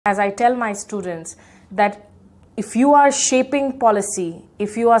As I tell my students that if you are shaping policy,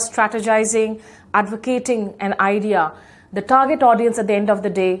 if you are strategizing, advocating an idea, the target audience at the end of the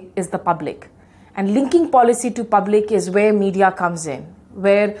day is the public. And linking policy to public is where media comes in,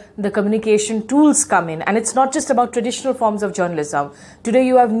 where the communication tools come in. And it's not just about traditional forms of journalism. Today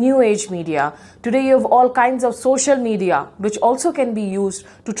you have new age media. Today you have all kinds of social media, which also can be used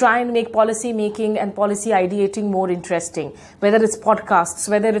to try and make policy making and policy ideating more interesting. Whether it's podcasts,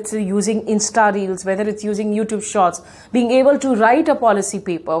 whether it's using Insta Reels, whether it's using YouTube Shorts, being able to write a policy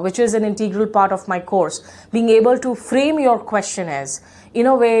paper, which is an integral part of my course, being able to frame your questionnaires in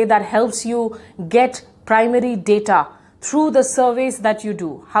a way that helps you get primary data through the surveys that you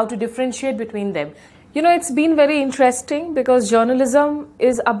do, how to differentiate between them. You know, it's been very interesting because journalism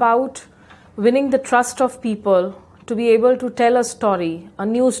is about winning the trust of people to be able to tell a story, a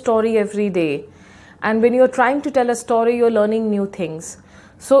new story every day. And when you're trying to tell a story, you're learning new things.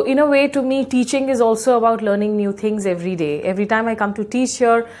 So in a way, to me, teaching is also about learning new things every day. Every time I come to teach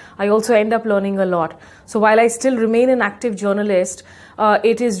here, I also end up learning a lot. So while I still remain an active journalist,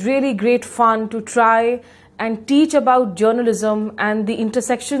 it is really great fun to try and teach about journalism and the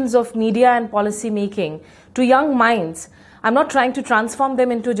intersections of media and policy making to young minds. I'm not trying to transform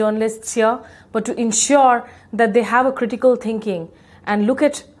them into journalists here, but to ensure that they have a critical thinking and look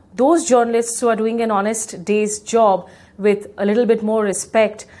at those journalists who are doing an honest day's job with a little bit more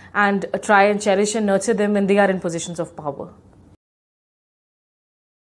respect and try and cherish and nurture them when they are in positions of power.